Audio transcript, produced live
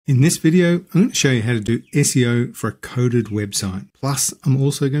In this video, I'm going to show you how to do SEO for a coded website. Plus, I'm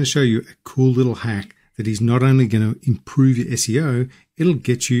also going to show you a cool little hack that is not only going to improve your SEO, it'll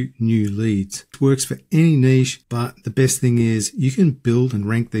get you new leads. It works for any niche, but the best thing is you can build and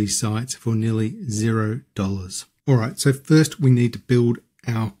rank these sites for nearly $0. All right, so first we need to build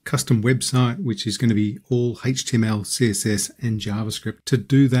our custom website, which is going to be all HTML, CSS, and JavaScript. To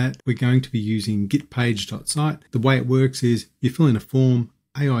do that, we're going to be using getpage.site. The way it works is you fill in a form,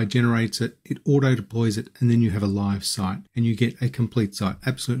 AI generates it, it auto deploys it, and then you have a live site and you get a complete site,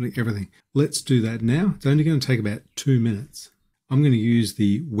 absolutely everything. Let's do that now. It's only going to take about 2 minutes. I'm going to use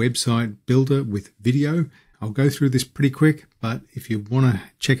the website builder with video. I'll go through this pretty quick, but if you want to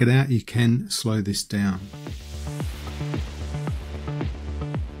check it out, you can slow this down.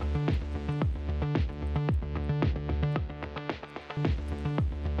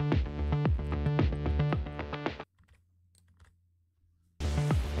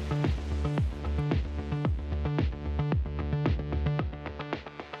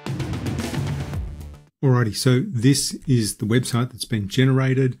 Alrighty, so this is the website that's been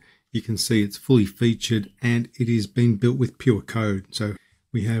generated. You can see it's fully featured and it is being built with pure code. So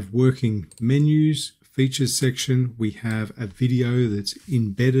we have working menus, features section, we have a video that's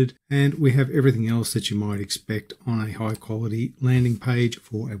embedded, and we have everything else that you might expect on a high quality landing page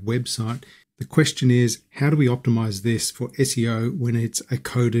for a website. The question is, how do we optimize this for SEO when it's a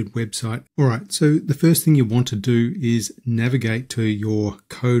coded website? All right, so the first thing you want to do is navigate to your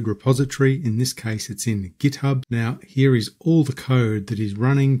code repository. In this case, it's in GitHub. Now, here is all the code that is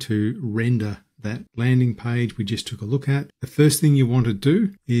running to render that landing page we just took a look at. The first thing you want to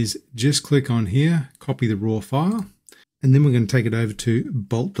do is just click on here, copy the raw file, and then we're going to take it over to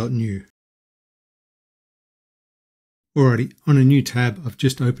Bolt.NEW. Alrighty, on a new tab, I've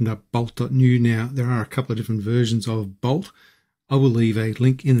just opened up Bolt.NEW. Now, there are a couple of different versions of Bolt. I will leave a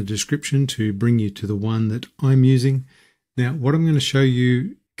link in the description to bring you to the one that I'm using. Now, what I'm going to show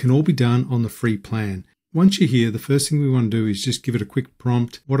you can all be done on the free plan. Once you're here, the first thing we want to do is just give it a quick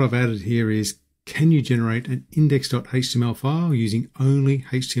prompt. What I've added here is, can you generate an index.html file using only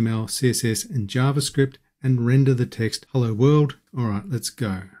HTML, CSS, and JavaScript and render the text hello world? All right, let's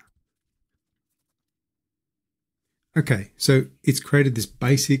go. Okay, so it's created this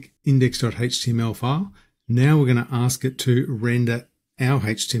basic index.html file. Now we're going to ask it to render our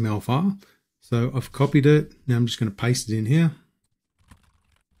HTML file. So I've copied it. Now I'm just going to paste it in here.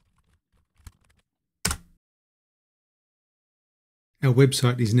 Our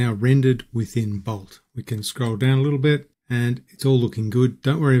website is now rendered within Bolt. We can scroll down a little bit and it's all looking good.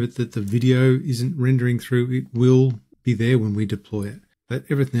 Don't worry that the video isn't rendering through. It will be there when we deploy it, but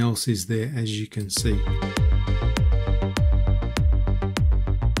everything else is there, as you can see.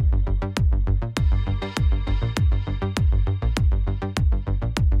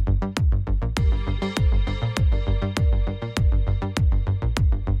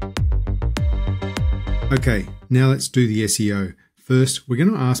 Okay, now let's do the SEO. First, we're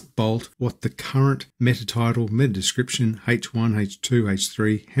going to ask Bolt what the current meta title, meta description, H1, H2,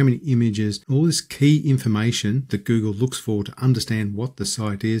 H3, how many images, all this key information that Google looks for to understand what the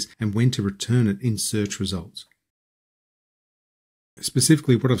site is and when to return it in search results.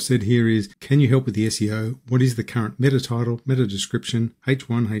 Specifically, what I've said here is, can you help with the SEO? What is the current meta title, meta description,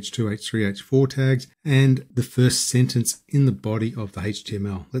 H1, H2, H3, H4 tags, and the first sentence in the body of the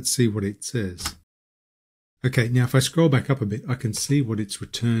HTML? Let's see what it says. Okay, now if I scroll back up a bit, I can see what it's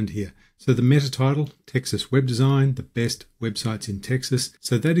returned here. So the meta title, Texas web design, the best websites in Texas.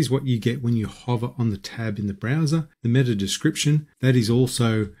 So that is what you get when you hover on the tab in the browser. The meta description, that is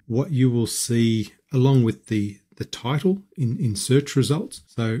also what you will see along with the title in search results.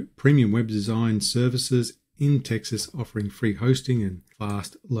 So premium web design services in Texas offering free hosting and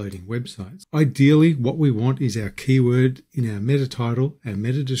fast loading websites. Ideally, what we want is our keyword in our meta title, our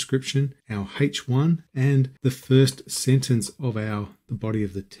meta description, our H1, and the first sentence of the body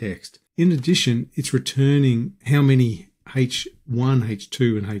of the text. In addition, it's returning how many H1,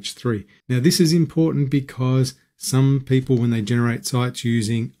 H2, and H3. Now, this is important because some people, when they generate sites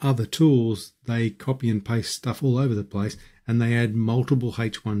using other tools, they copy and paste stuff all over the place and they add multiple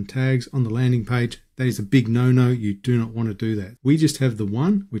H1 tags on the landing page. That is a big no-no. You do not want to do that. We just have the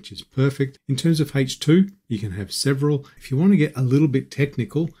one, which is perfect. In terms of H2, you can have several. If you want to get a little bit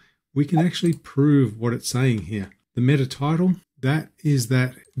technical, we can actually prove what it's saying here. The meta title, that is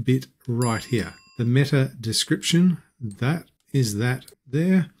that bit right here. The meta description, that is that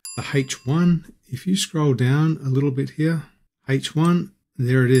there. The H1, if you scroll down a little bit here, H1,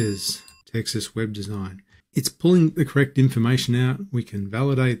 there it is, Texas web design. It's pulling the correct information out. We can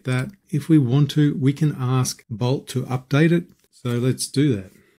validate that. If we want to, we can ask Bolt to update it. So let's do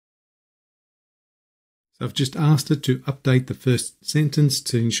that. So I've just asked it to update the first sentence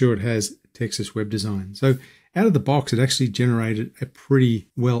to ensure it has Texas web design. So out of the box, it actually generated a pretty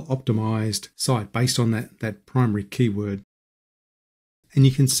well optimized site based on that primary keyword. And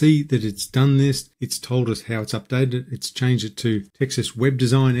you can see that it's done this. It's told us how it's updated. It's changed it to Texas web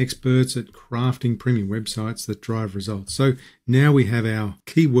design experts at crafting premium websites that drive results. So now we have our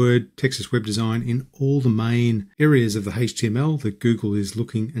keyword Texas web design in all the main areas of the HTML that Google is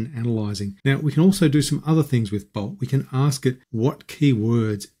looking and analyzing. Now we can also do some other things with Bolt. We can ask it what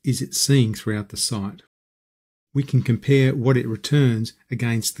keywords is it seeing throughout the site. We can compare what it returns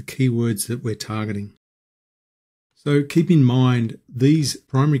against the keywords that we're targeting. So keep in mind, these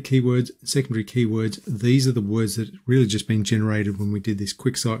primary keywords, secondary keywords, these are the words that really just been generated when we did this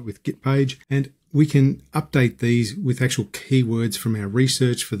quick site with Git page. And we can update these with actual keywords from our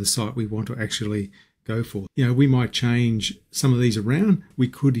research for the site we want to actually go for. You know, we might change some of these around. We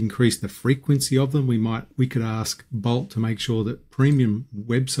could increase the frequency of them. We could ask Bolt to make sure that premium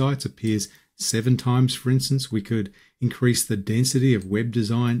websites appears 7 times, for instance. We could increase the density of web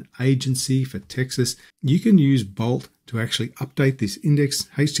design agency for Texas. You can use Bolt to actually update this index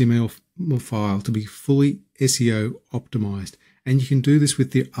HTML file to be fully SEO optimized. And you can do this with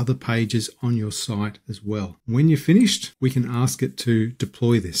the other pages on your site as well. When you're finished, we can ask it to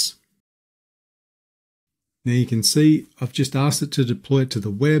deploy this. Now you can see I've just asked it to deploy it to the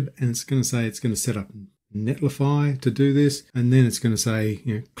web, and it's going to say it's going to set up Netlify to do this. And then it's going to say,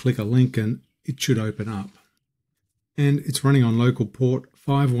 you know, click a link and it should open up. And it's running on local port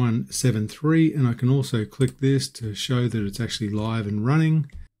 5173, and I can also click this to show that it's actually live and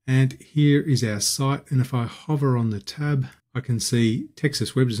running. And here is our site, and if I hover on the tab, I can see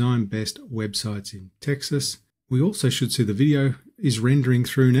Texas Web Design Best Websites in Texas. We also should see the video is rendering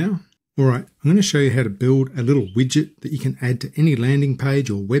through now. All right, I'm going to show you how to build a little widget that you can add to any landing page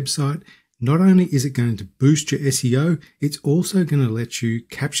or website. Not only is it going to boost your SEO, it's also going to let you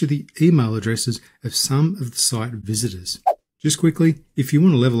capture the email addresses of some of the site visitors. Just quickly, if you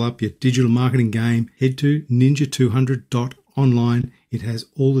want to level up your digital marketing game, head to ninja200.online. It has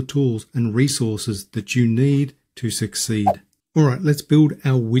all the tools and resources that you need to succeed. All right, let's build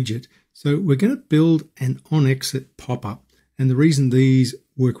our widget. So we're going to build an on-exit pop-up. And the reason these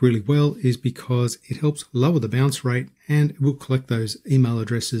work really well is because it helps lower the bounce rate, and it will collect those email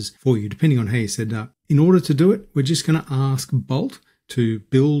addresses for you depending on how you set it up. In order to do it, we're just going to ask Bolt to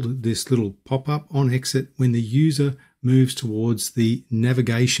build this little pop-up on exit when the user moves towards the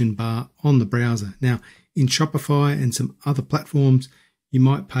navigation bar on the browser. Now, in Shopify and some other platforms, you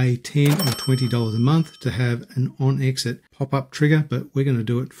might pay $10 or $20 a month to have an on-exit pop-up trigger, but we're going to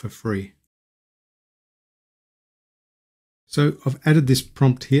do it for free. So I've added this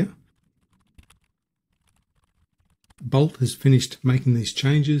prompt here. Bolt has finished making these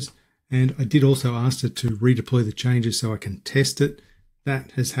changes, and I did also ask it to redeploy the changes so I can test it.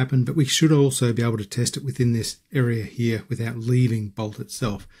 That has happened, but we should also be able to test it within this area here without leaving Bolt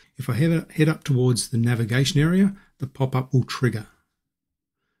itself. If I head up towards the navigation area, the pop-up will trigger.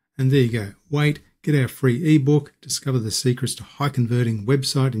 And there you go. Wait, get our free ebook, discover the secrets to high converting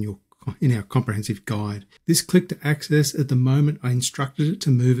website in our comprehensive guide. This click to access, at the moment I instructed it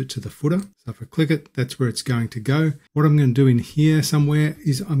to move it to the footer. So if I click it, that's where it's going to go. What I'm going to do in here somewhere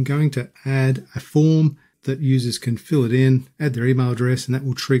is I'm going to add a form that users can fill it in, add their email address, and that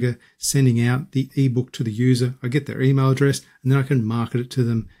will trigger sending out the ebook to the user. I get their email address, and then I can market it to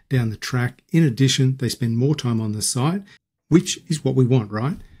them down the track. In addition, they spend more time on the site, which is what we want,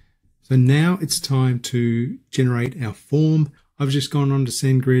 right? So now it's time to generate our form. I've just gone on to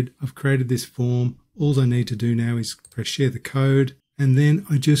SendGrid. I've created this form. All I need to do now is press share the code. And then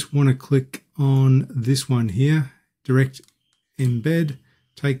I just want to click on this one here, direct embed,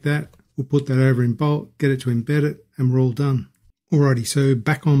 take that. We'll put that over in Bolt, get it to embed it, and we're all done. Alrighty, so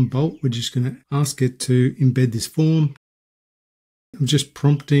back on Bolt, we're just going to ask it to embed this form. I'm just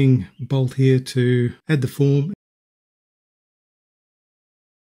prompting Bolt here to add the form.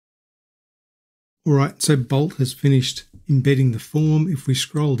 Alright, so Bolt has finished embedding the form. If we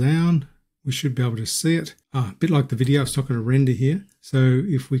scroll down, we should be able to see it. A bit like the video, it's not going to render here. So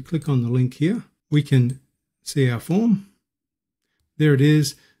if we click on the link here, we can see our form. There it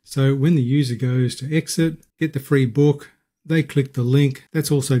is. So when the user goes to exit, get the free book, they click the link.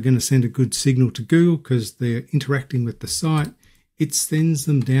 That's also going to send a good signal to Google because they're interacting with the site. It sends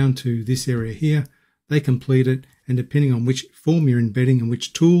them down to this area here. They complete it, and depending on which form you're embedding and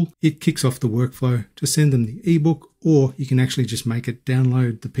which tool, it kicks off the workflow to send them the ebook, or you can actually just make it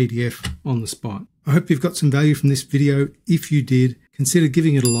download the PDF on the spot. I hope you've got some value from this video. If you did, consider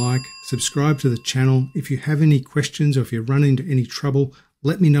giving it a like, subscribe to the channel. If you have any questions or if you run into any trouble,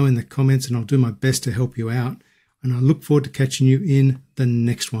 let me know in the comments and I'll do my best to help you out. And I look forward to catching you in the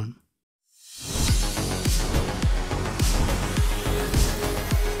next one.